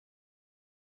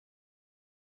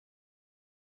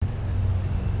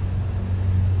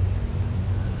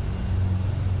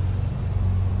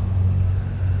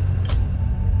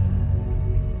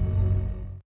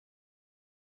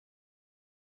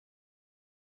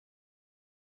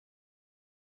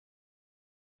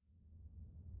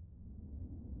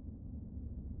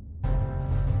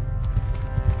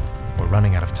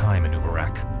time,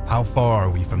 Anubarak. How far are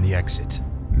we from the exit?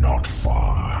 Not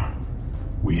far.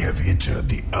 We have entered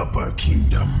the Upper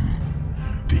Kingdom.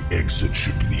 The exit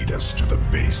should lead us to the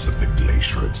base of the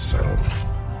glacier itself.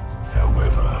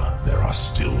 However, there are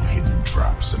still hidden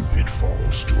traps and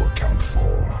pitfalls to account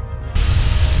for.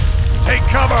 Take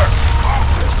cover!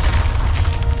 Office!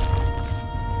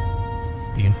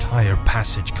 The entire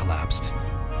passage collapsed.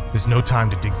 There's no time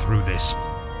to dig through this.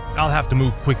 I'll have to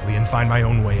move quickly and find my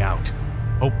own way out.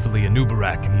 Hopefully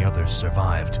Anubarak and the others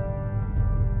survived.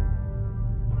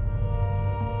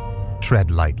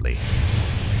 Tread lightly.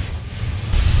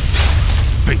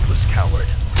 Faithless coward.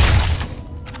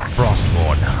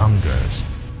 Frostmourne hungers.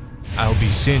 I'll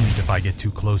be singed if I get too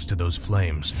close to those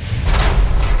flames.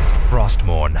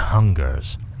 Frostmourne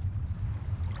hungers.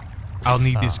 I'll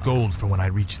need this gold for when I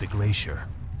reach the glacier.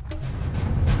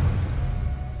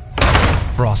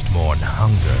 Frostmourne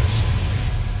hungers.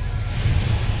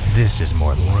 This is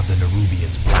more of the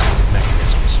Nerubian's blasted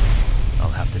mechanisms. I'll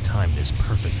have to time this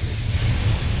perfectly.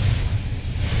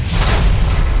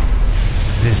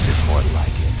 This is more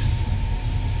like it.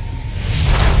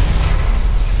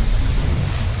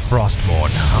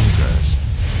 Frostmourne hungers.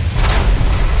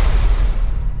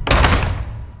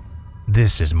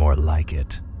 This is more like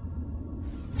it.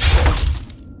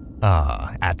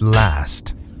 Ah, at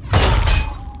last.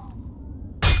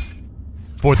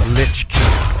 For the Lich King.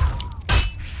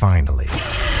 Finally.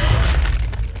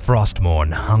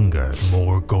 Frostmourne hungers.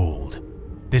 More gold.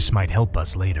 This might help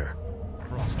us later.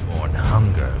 Frostmourne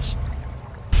hungers.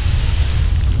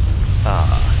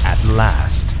 Ah, at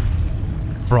last.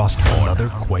 Frostmourne. Another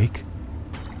quake?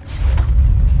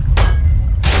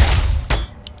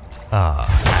 Ah,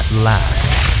 at last.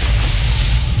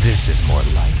 This is more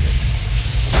like it.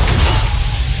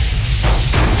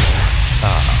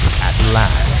 Ah, at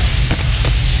last.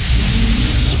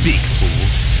 Speak, fool.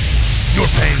 Your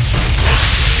pains.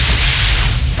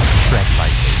 Tread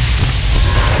lightly.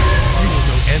 You will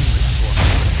know endless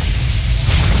torment.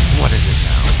 What is it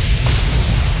now?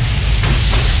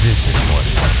 This is more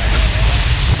like it.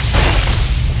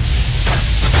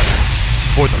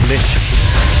 For the Lich King.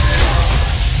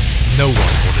 No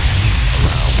one orders me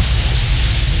around.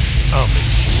 I'll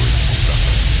make sure you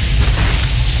suffer.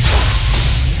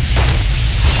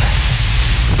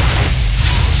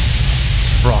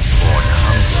 Frostmourne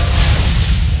hungers.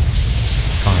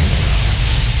 Finally.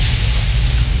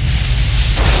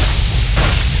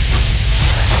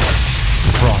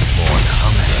 Frostmourne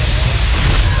hungers.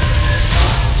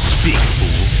 Speak,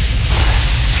 fool.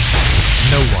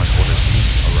 No one orders me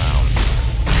around.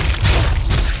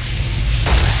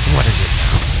 What is it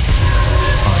now?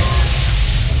 Finally.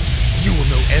 You will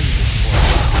know endless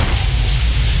torment.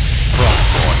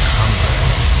 Frostmourne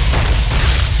hungers.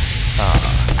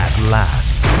 Ah, at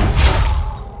last.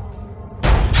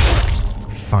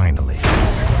 Finally.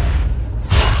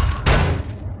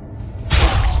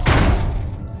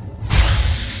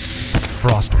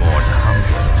 Frostmourne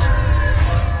hungers.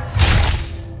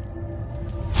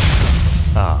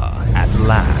 Ah, at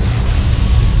last.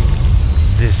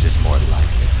 This is more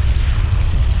like it.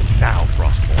 Now,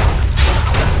 Frostmourne.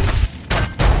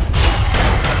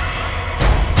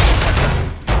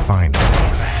 Finally.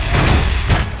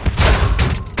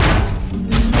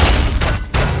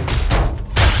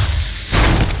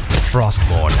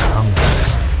 Frostmourne hungers.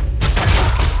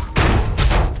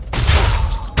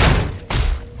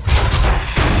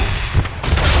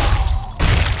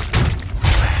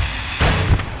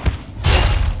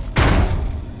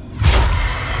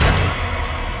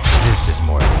 This is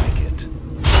more like it.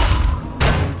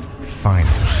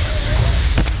 Finally.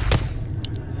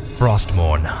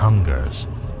 Frostmourne hungers.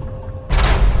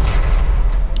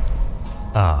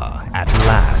 Ah, at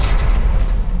last.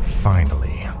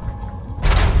 Finally.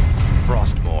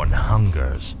 Frostmourne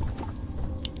hungers.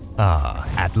 Ah,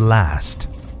 at last.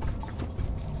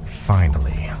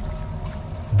 Finally.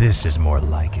 This is more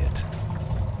like it.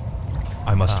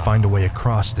 I must find a way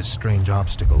across this strange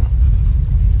obstacle.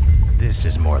 This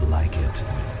is more like it.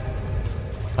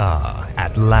 Ah,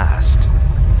 at last.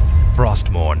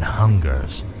 Frostmourne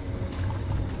hungers.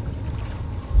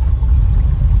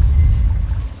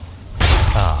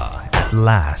 Ah, at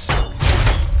last.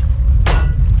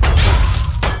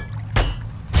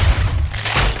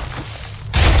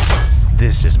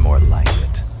 This is more like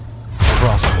it.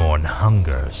 Frostmourne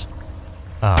hungers.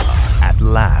 Ah, at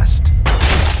last.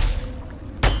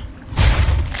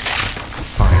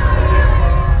 Finally.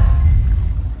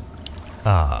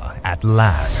 Ah, at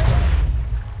last.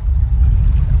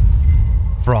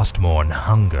 Frostmourne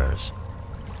hungers.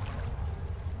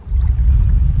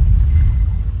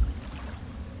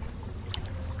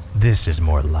 This is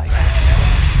more like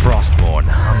it. Frostmourne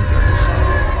hungers.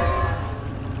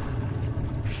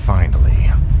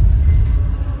 Finally.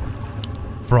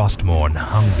 Frostmourne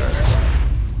hungers.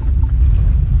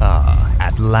 Ah,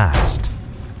 at last.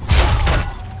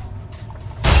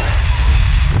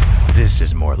 This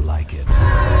is more like it.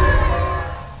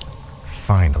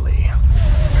 Finally.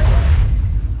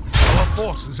 Our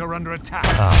forces are under attack.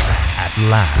 Ah, at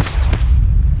last.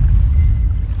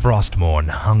 Frostmourne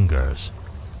hungers.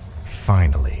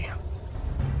 Finally.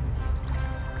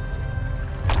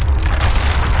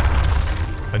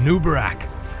 Anubarak,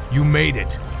 you made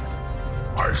it.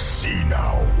 I see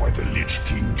now why the Lich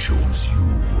King chose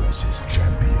you as his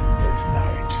champion, Death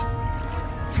Knight.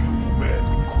 Few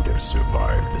men could have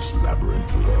survived this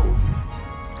labyrinth alone.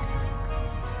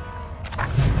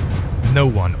 No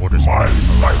one orders My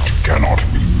me. might cannot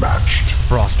be matched.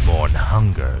 Frostmourne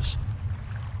hungers.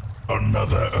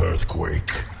 Another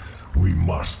earthquake. We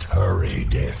must hurry,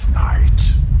 Death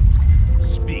Knight.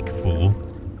 Speak, fool.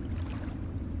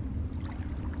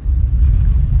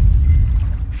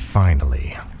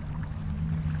 Finally.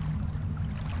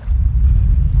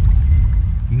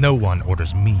 No one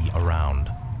orders me around.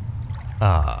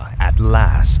 Ah, at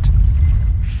last.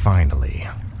 Finally.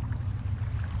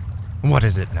 What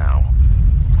is it now?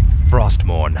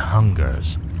 Frostmourne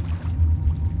hungers.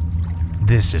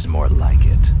 This is more like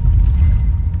it.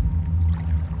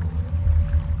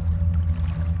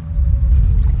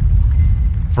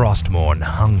 Frostmourne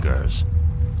hungers.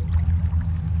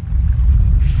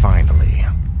 Finally.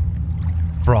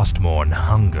 Frostmourne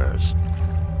hungers.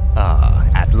 Ah,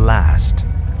 at last.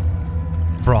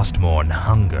 Frostmourne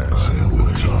hungers.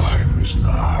 The time is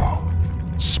now.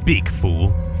 Speak,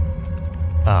 fool.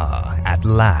 Ah, at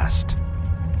last.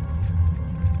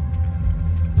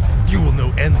 You will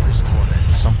know endless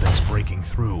torment. Something's breaking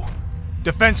through.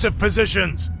 Defensive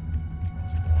positions!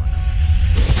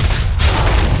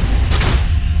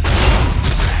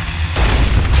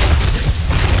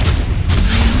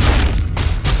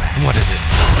 What is it?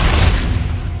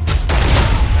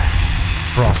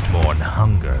 Frostmourne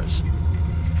hungers.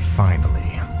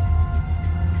 Finally.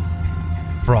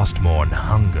 Frostmourne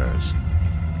hungers.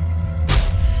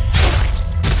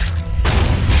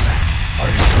 I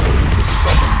heard the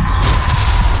summons.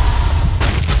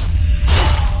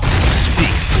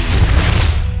 Speak, fool.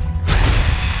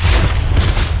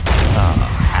 Ah,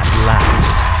 at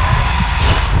last.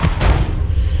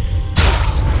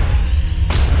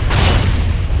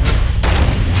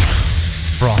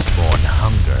 Frostmourne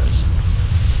hungers.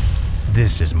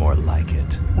 This is more like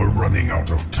it. We're running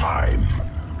out of time.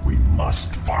 We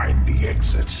must find the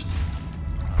exit.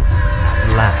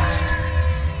 At last.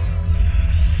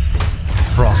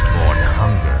 Frostmourne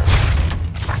hungers.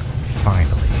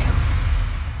 Finally.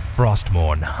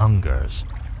 Frostmourne hungers.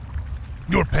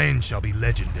 Your pain shall be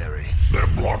legendary. They're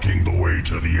blocking the way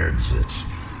to the exit.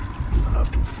 We'll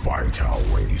have to fight our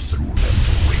way through them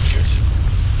to reach it.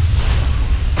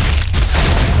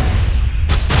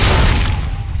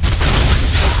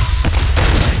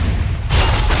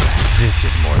 This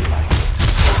is more like it.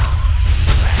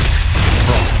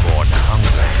 Frostmourne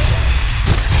hungers.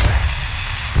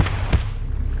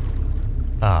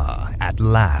 Ah, at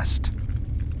last.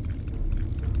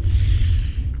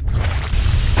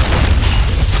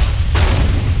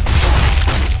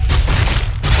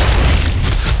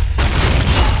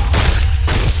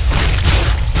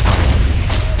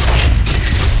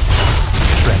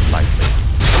 Tread lightly.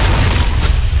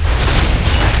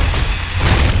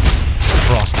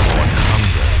 Frostmourne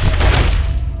hungers.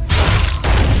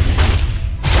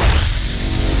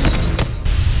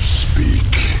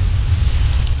 Speak.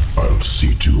 I'll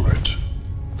see to it.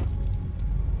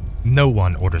 No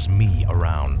one orders me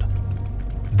around.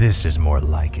 This is more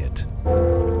like it.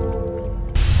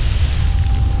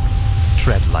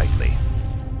 Tread lightly.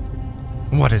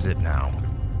 What is it now?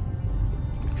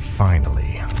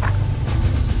 Finally.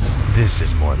 This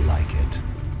is more like it.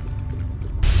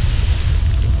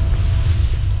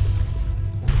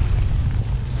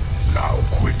 Now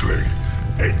quickly,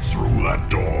 head through that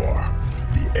door.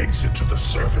 The exit to the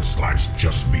surface lies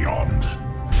just beyond.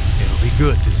 It'll be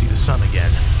good to see the sun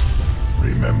again.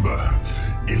 Remember,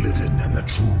 Illidan and the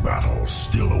true battle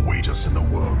still await us in the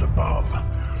world above.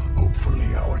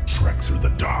 Hopefully our trek through the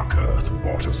Dark Earth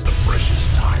brought us the precious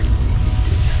time we need.